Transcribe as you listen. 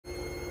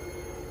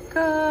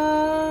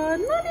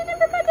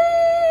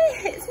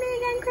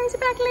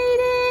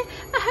mrscrazybaglady.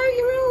 I hope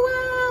you're all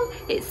well.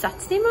 It's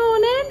Saturday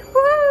morning.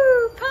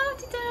 Woo!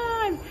 Party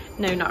time.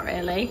 No, not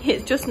really.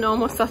 It's just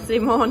normal Saturday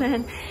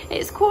morning.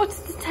 It's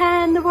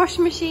 10:15. The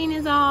washing machine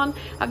is on.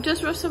 I've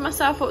just rustled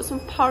myself up some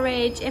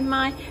porridge in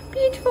my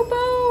beautiful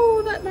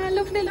bowl that my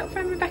lovely little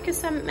friend Rebecca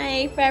sent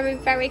me. Very,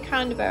 very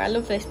kind of her. I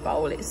love this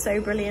bowl. It's so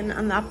brilliant,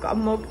 and I've got a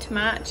mug to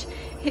match.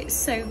 It's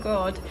so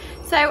good.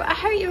 So I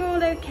hope you're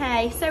all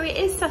okay. So it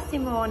is Saturday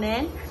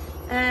morning.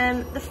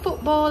 The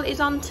football is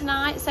on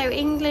tonight. So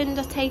England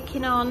are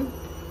taking on,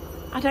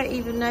 I don't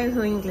even know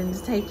who England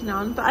are taking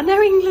on, but I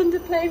know England are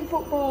playing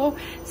football.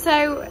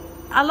 So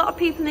a lot of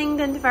people in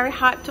England are very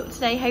hyped up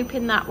today,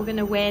 hoping that we're going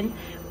to win.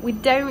 We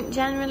don't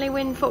generally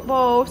win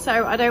football,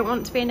 so I don't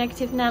want to be a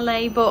negative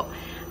Nelly, but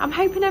I'm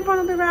hoping everyone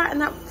will be right and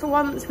that for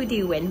once we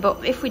do win.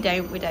 But if we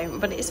don't, we don't.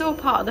 But it's all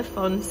part of the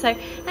fun. So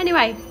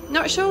anyway,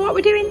 not sure what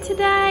we're doing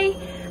today.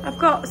 I've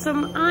got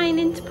some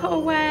ironing to put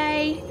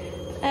away.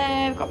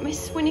 I've got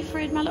Miss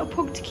Winifred, my little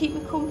pug, to keep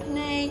me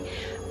company.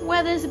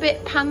 Weather's a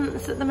bit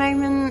pants at the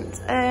moment.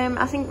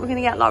 I think we're going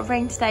to get a lot of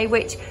rain today,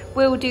 which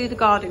will do the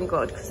garden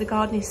good because the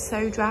garden is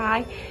so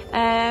dry.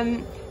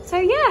 So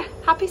yeah,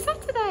 happy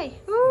Saturday.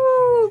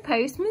 Ooh,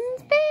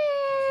 postman's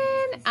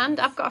bin. And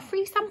I've got a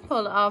free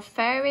sample of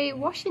fairy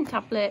washing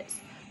tablets.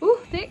 Ooh,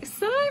 the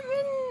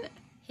excitement.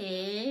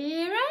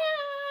 Here I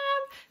am.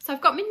 So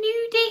I've got my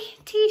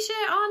nudie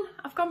t-shirt on.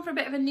 I've gone for a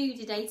bit of a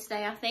nudie day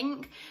today, I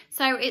think.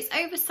 So it's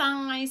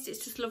oversized,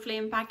 it's just lovely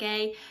and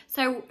baggy.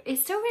 So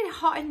it's still really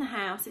hot in the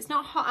house. It's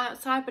not hot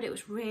outside, but it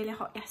was really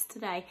hot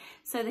yesterday.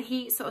 So the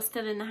heat's sort of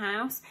still in the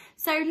house.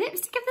 So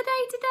lipstick of the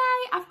day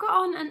today, I've got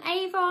on an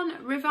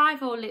Avon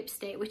Revival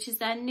lipstick, which is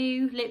their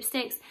new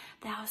lipsticks.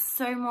 They are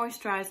so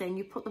moisturising.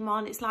 You put them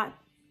on, it's like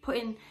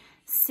putting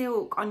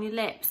silk on your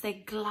lips. They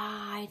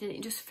glide and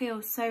it just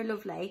feels so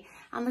lovely.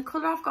 And the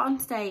colour I've got on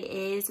today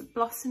is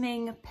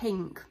Blossoming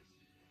Pink.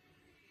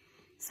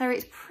 So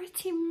it's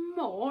pretty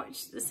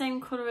much the same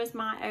colour as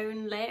my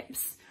own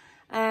lips,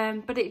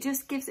 but it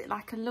just gives it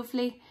like a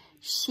lovely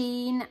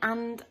sheen,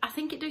 and I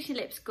think it does your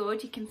lips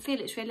good. You can feel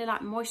it's really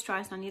like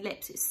moisturising on your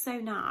lips. It's so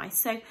nice.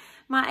 So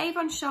my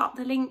Avon shop,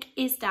 the link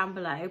is down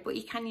below, but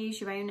you can use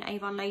your own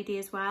Avon lady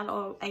as well,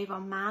 or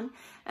Avon man.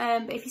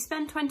 But if you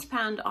spend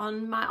 £20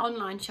 on my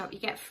online shop, you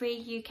get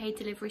free UK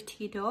delivery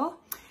to your door.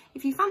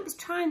 If you fancy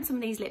trying some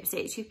of these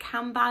lipsticks, you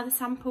can buy the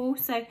sample.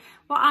 So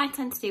what I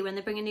tend to do when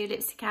they bring a new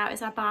lipstick out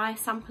is I buy a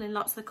sample in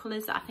lots of the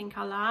colours that I think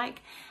I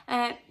like.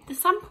 The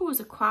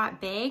samples are quite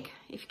big.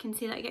 If you can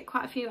see that, you get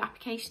quite a few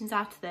applications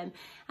out of them.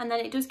 And then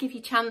it does give you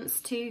a chance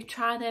to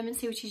try them and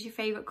see which is your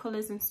favourite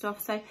colours and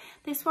stuff. So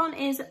this one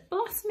is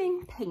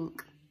Blossoming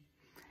Pink.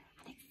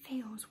 And it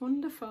feels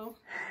wonderful.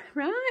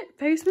 Right,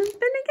 postman's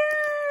bin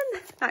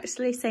again.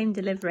 Actually, same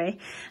delivery.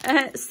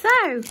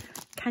 So,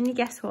 can you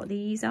guess what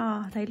these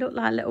are? They look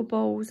like little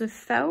balls of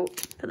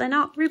felt, but they're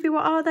not. Ruby,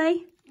 what are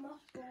they?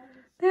 Moss balls.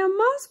 They are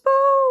moss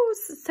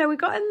balls. So we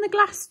got in the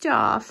glass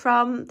jar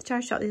from the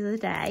charity shop the other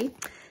day.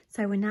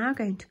 So we're now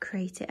going to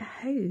create it at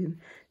home.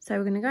 So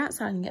we're going to go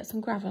outside and get some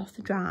gravel off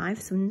the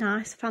drive, some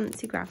nice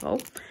fancy gravel.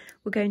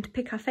 We're going to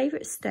pick our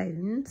favourite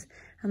stones,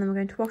 and then we're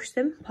going to wash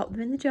them, pop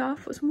them in the jar,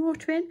 put some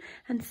water in,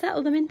 and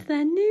settle them into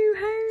their new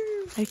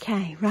home.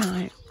 Okay,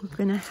 right, we're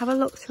going to have a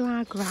look through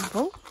our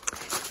gravel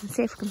and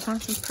see if we can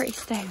find some pretty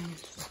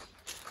stones.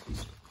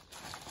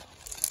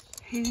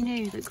 Who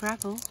knew that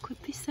gravel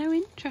could be so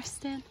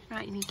interesting?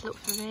 Right, you need to look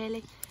for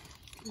really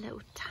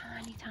little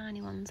tiny,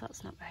 tiny ones.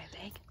 That's not very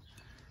big.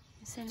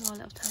 You see any more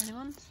little tiny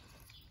ones?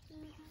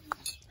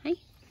 Hey?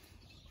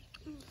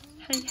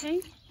 Hey,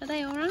 hey, are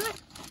they all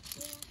right?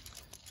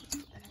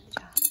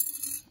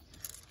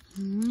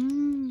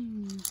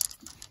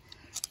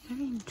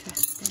 Very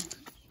interesting.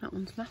 That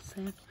one's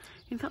massive.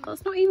 In fact,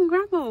 that's not even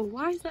gravel.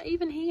 Why is that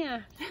even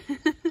here?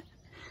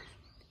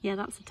 Yeah,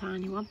 that's a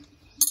tiny one.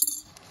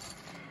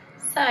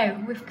 So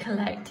we've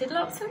collected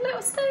lots of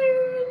little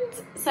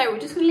stones. So we're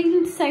just going to leave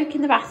them to soak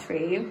in the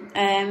bathroom,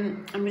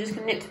 and we're just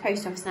going to nip to the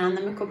post office now, and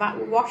then we'll come back,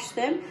 we'll wash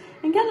them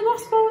and get the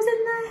moss balls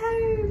in their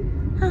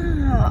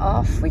home. Ah,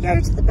 off we go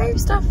to the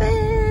post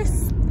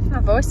office. My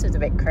voice is a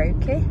bit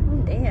croaky.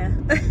 Oh dear.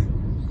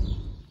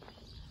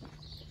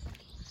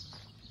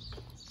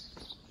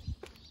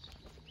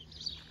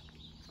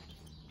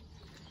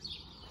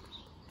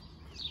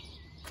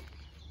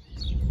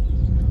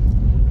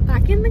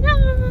 Back in the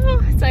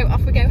car. So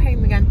off we go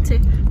home again to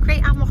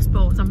create our moss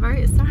balls. I'm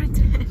very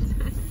excited.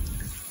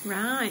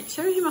 Right,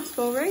 show us your moss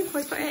ball, Roo,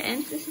 before we put it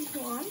in. This is the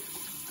one.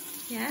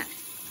 Yeah.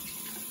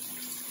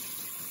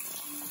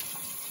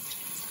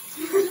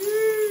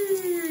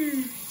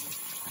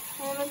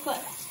 I've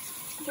got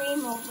 3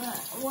 more, but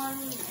one.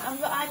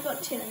 I've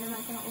got 2, and then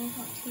I got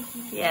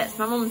 1.2. Yeah, it's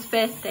my mum's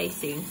birthday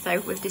soon, so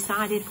we've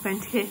decided we're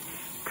going to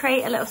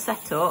create a little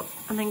setup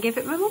and then give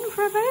it my mum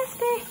for her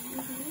birthday.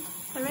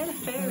 They're really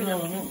fairy. No,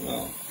 not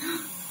that.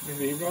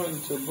 Maybe you got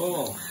into a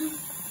ball.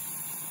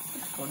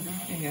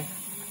 Yeah,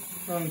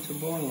 got into a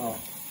ball lot.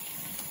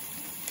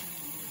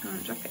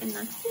 Alright, drop it in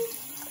then.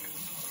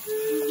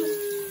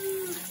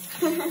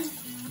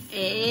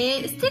 It's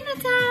it's dinner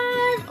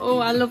time. Oh,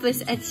 I love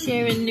this Ed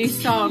Sheeran new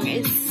song.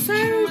 It's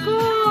so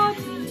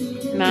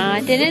good.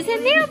 My dinner's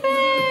in the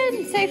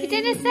oven. So for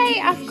dinner today,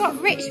 I've got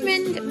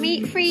Richmond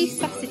meat-free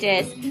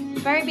sausages.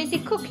 Very busy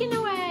cooking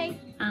away.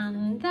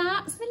 And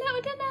that's my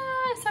little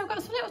dinner. So I've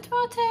got some little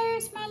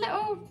tomatoes, my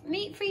little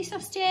meat-free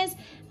sausages,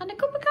 and a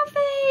cup of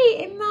coffee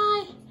in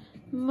my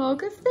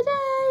mug of the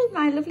day.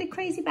 My lovely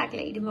crazy bag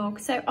lady mug.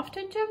 So off to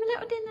enjoy my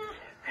little dinner.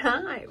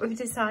 Right, we've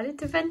decided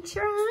to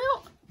venture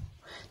out.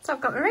 So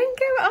I've got my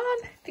raincoat on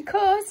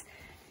because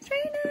it's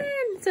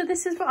raining. So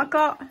this is what I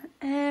got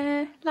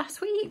last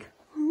week.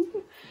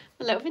 Ooh,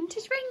 my little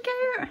vintage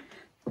raincoat.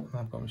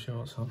 I've got my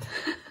shorts on.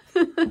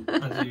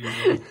 As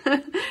usual.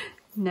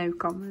 No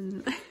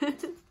comment.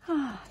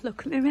 Oh,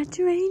 look at my red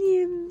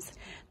geraniums.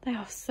 They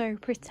are so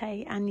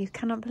pretty, and you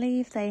cannot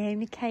believe they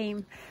only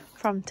came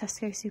from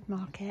Tesco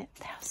supermarket.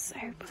 They are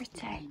so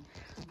pretty.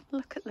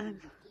 Look at them.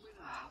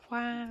 Oh,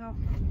 wow.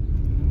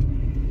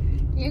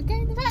 You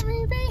going to that,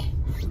 Ruby?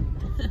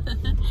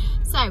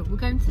 So we're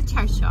going to the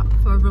toy shop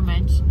for a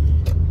rummage.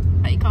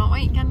 But you can't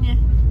wait, can you?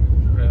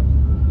 Yeah.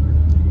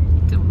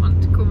 You don't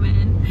want to come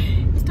in.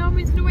 He's told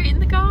me he's going to wait in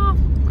the car.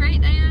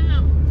 Great day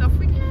out. Off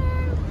we go.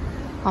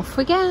 Off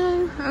we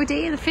go. Oh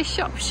dear, the fish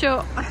shop's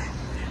shut.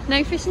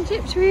 No fish and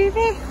chips,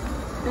 Ruby.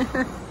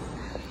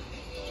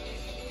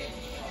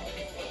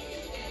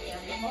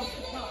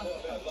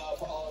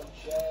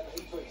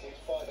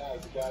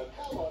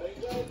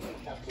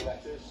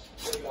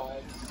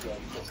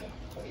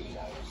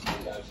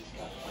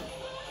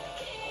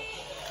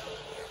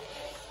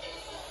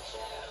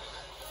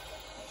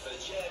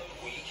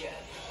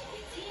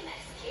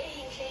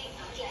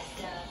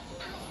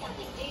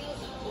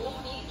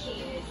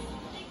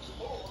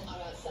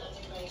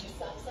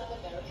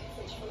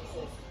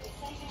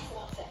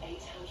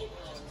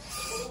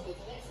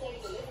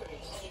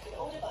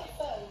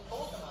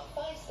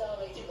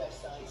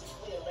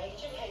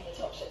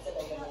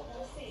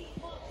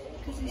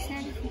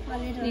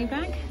 New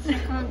bag? I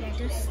can't get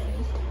dusty.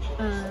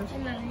 And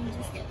then I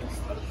just get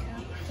dusty,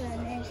 so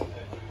learn.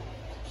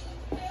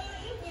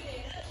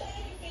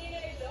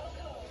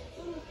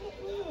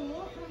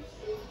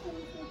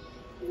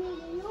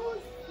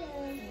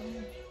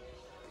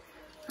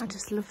 I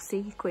just love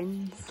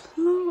sequins.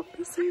 Look,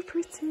 they're so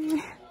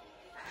pretty.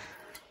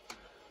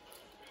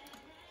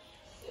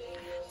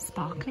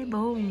 Sparkly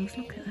balls,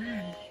 look at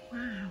them.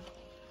 Wow.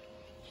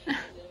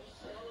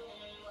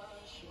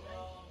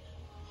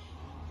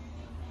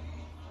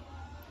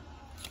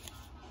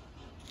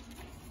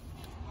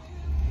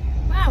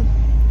 Wow,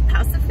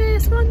 that's the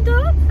first one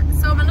done. I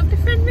saw my lovely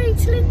friend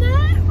Rachel in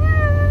there.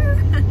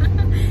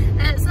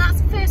 So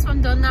that's the first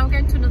one done. Now we're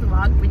going to another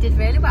one. We did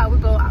really well. We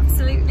bought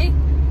absolutely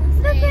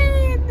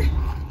nothing.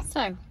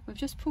 So we've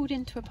just pulled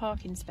into a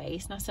parking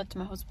space, and I said to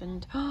my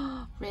husband,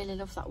 oh, really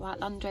love that white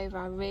Land Rover.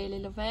 I really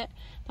love it.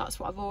 That's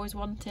what I've always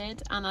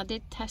wanted. And I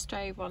did test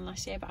drive one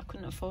last year, but I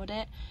couldn't afford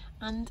it.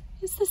 And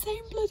it's the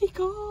same bloody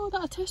car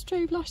that I test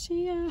drove last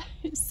year.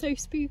 It's so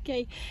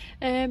spooky,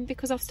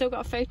 because I've still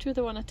got a photo of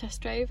the one I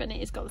test drove, and it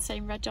has got the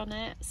same reg on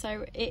it.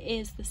 So it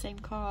is the same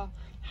car.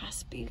 How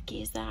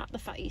spooky is that? The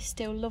fact that you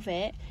still love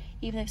it,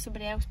 even though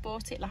somebody else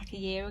bought it like a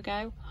year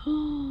ago.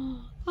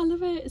 Oh, I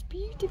love it. It's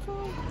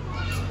beautiful.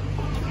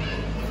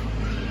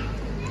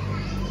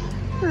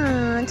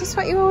 Oh, just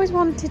what you always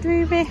wanted,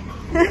 Ruby.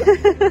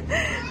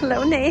 A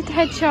little knitted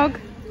hedgehog.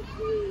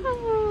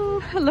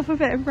 Oh, I love a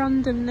bit of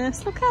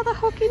randomness. Look how they're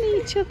hugging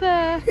each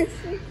other.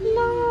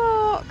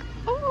 Look.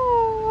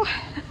 Oh.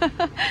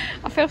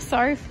 I feel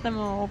sorry for them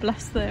all,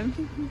 bless them.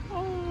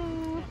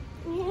 Oh.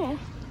 Yeah.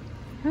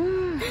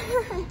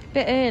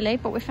 Bit early,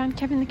 but we found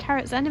Kevin the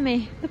carrot's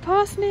enemy, the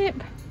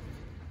parsnip.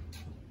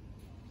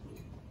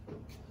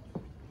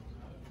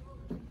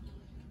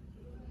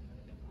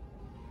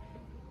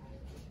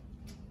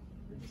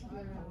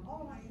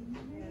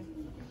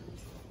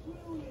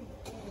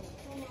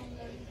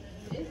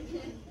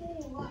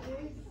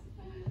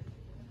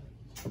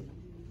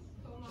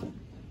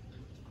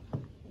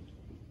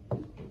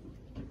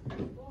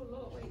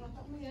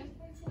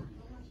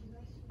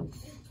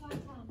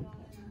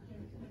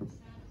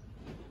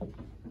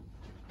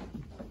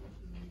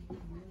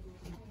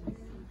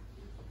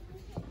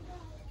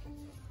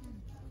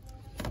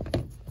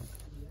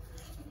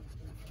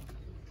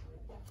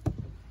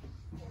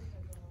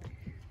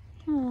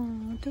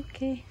 Oh,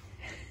 ducky.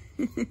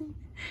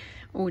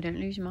 Oh, don't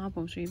lose your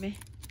marbles, Ruby.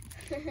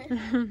 Not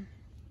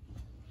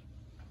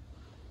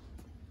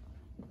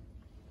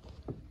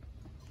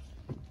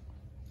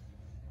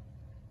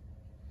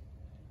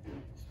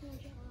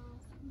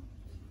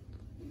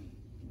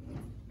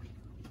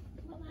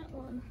that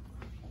one.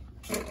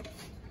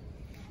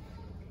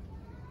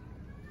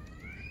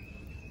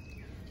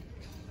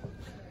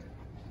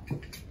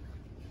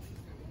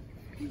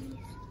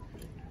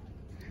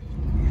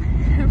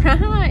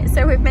 Right,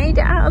 so we've made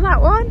it out of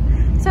that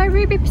one. So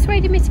Ruby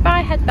persuaded me to buy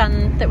a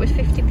headband that was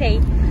 50p,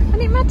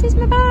 and it matches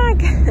my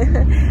bag.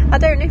 I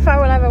don't know if I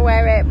will ever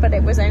wear it, but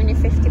it was only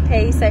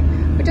 50p, so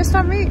we're just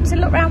en route to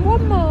look round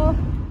one more. Do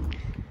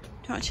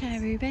you want a chair,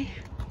 Ruby?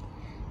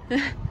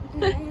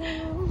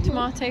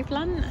 Tomato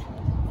plant.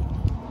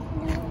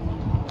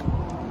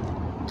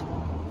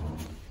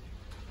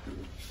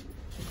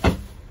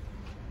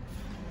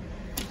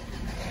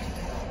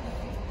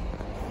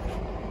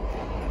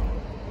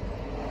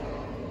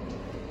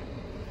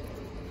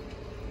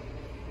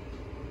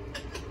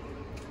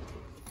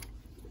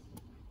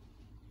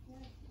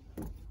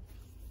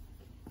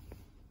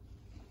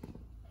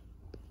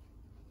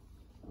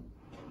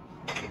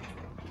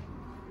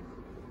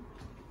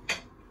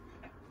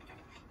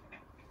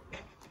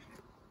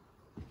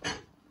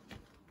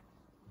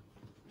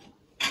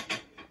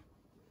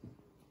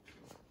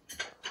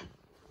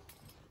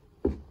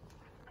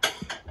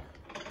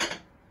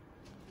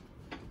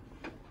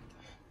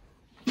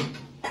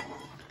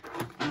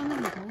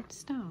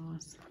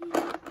 Stars.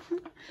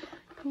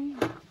 Cool.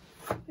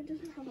 It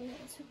doesn't have a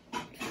little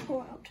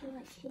support out to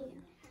like here.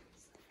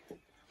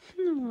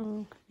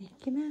 Oh,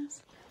 Mickey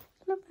Mouse.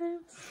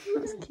 Clubhouse.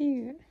 That's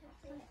cute.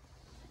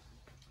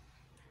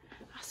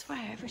 I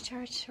swear, every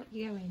charity shop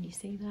you go in, you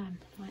see them,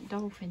 like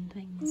dolphin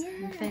things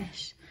and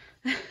fish.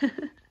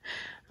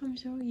 I'm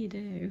sure you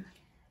do.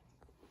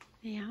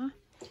 Yeah.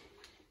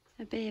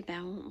 A beer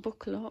belt.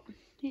 Buckle up.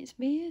 It's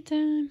beer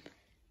time.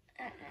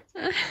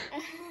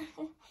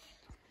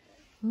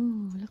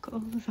 Ooh, look at all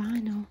the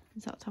vinyl.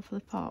 Is that top of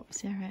the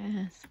pops? Yeah,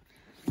 it is.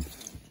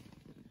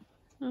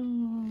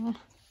 Oh.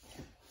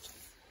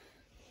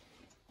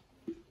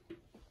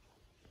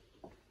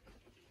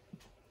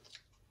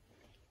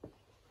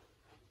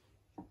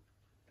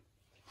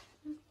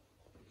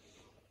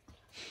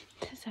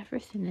 There's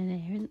everything in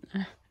here, isn't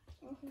there?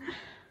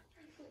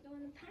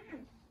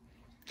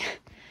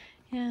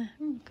 Yeah,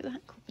 look at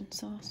that cup and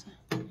saucer.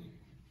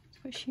 It's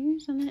got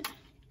shoes on it.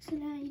 So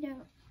now you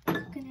don't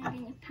cook an egg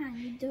in a pan,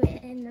 you do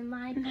it in the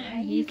microwave.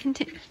 No, you can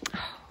do.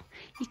 Oh,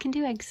 you can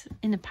do eggs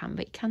in a pan,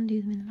 but you can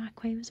do them in the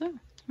microwave as well.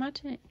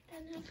 Magic.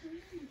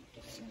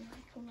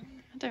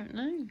 I don't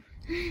know.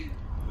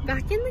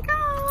 Back in the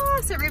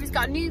car. So Ruby's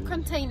got a new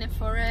container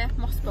for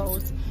moss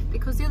balls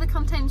because the other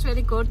container's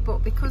really good,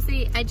 but because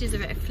the edges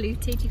of it are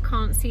fluted, you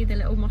can't see the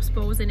little moss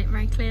balls in it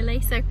very clearly.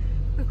 So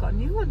we've got a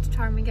new one to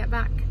try when we get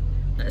back.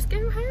 Let's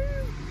go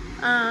home.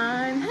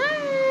 I'm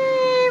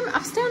home.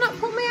 I've still not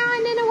put my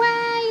ironing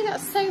away.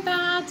 That's so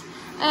bad.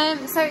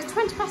 So it's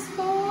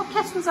 4:20,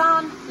 kettle's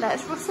on.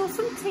 Let's rustle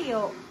some tea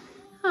up.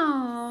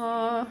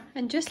 Oh,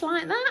 and just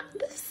like that,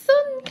 the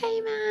sun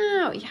came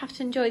out. You have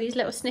to enjoy these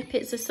little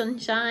snippets of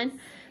sunshine.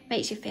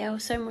 Makes you feel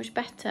so much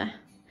better,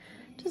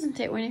 doesn't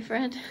it,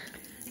 Winifred?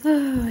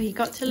 Oh, you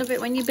got to love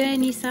it when you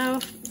burn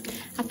yourself.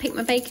 I picked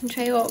my baking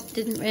tray up,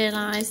 didn't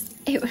realise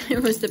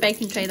it was the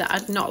baking tray that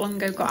I'd not long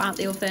ago got out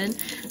the oven,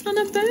 and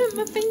I burnt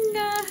my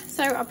finger.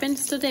 So I've been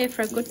stood here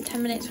for a good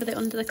 10 minutes with it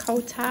under the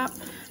cold tap.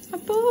 My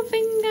poor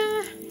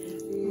finger.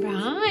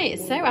 Right,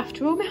 so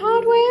after all my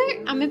hard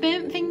work and my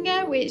burnt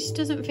finger, which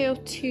doesn't feel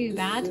too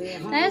bad,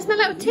 there's my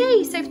little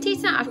tea. So for tea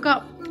tonight I've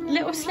got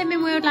little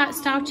Slimming World like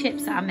style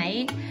chips that I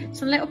made,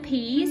 some little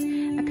peas,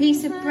 a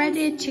piece of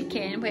breaded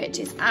chicken, which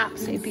is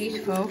absolutely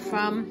beautiful,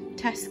 from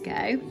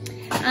Tesco,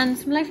 and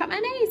some low fat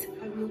mayonnaise.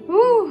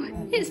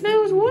 Ooh, it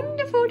smells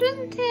wonderful,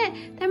 doesn't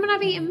it? Then when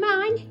I've eaten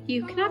mine,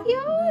 you can have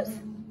yours.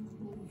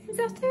 Is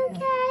that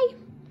okay?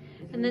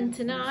 And then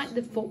tonight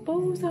the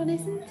football's on,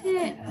 isn't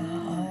it?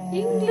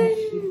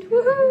 England,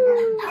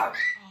 woohoo!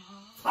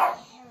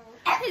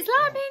 It's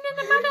like being in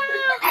the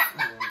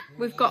madhouse.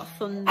 We've got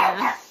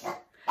thunder.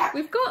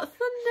 We've got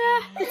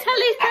thunder. The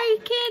telly's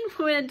breaking.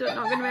 We're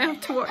not going to be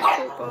able to watch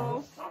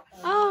football.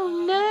 Oh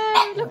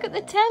no, look at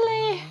the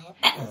telly.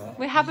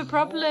 We have a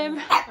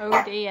problem.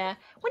 Oh dear.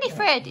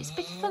 Winifred, it's a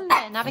bit of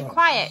thunder. Now be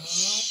quiet.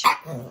 Shh.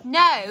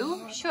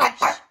 No,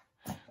 shush.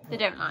 They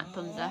don't like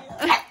thunder.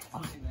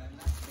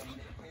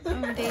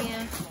 Oh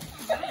dear.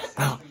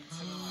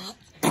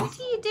 What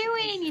are you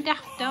doing, you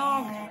daft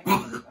dog?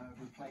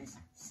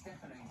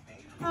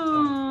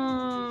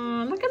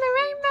 Oh, look at the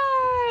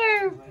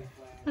rainbow.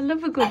 I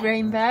love a good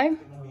rainbow.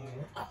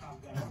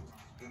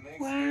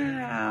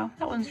 Wow,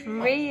 that one's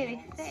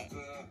really thick.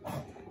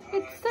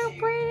 It's so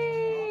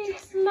pretty.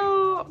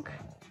 Look.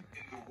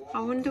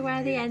 I wonder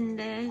where the end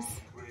is.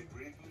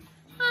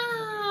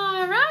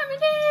 Ah, right, my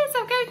dears.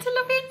 I'm going to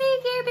love and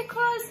leave you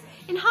because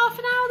in half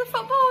an hour the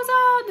football's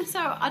on. So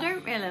I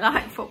don't really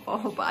like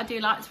football, but I do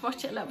like to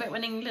watch it a little bit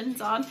when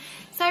England's on.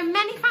 So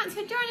many thanks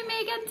for joining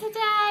me again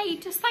today.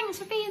 Just thanks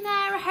for being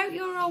there. I hope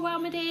you're all well,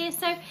 my dear.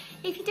 So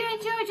if you do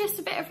enjoy just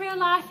a bit of real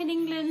life in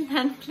England,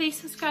 then please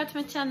subscribe to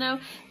my channel.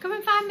 Come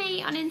and find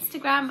me on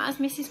Instagram as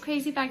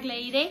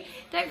mrscrazybaglady.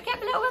 Don't forget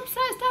my little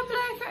websites down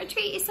below if you want to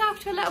treat yourself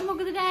to a little mug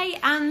of the day,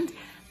 and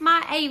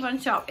my Avon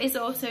shop is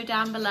also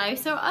down below.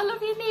 So I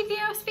love you and leave you.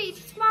 I'll speak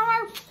to you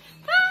tomorrow.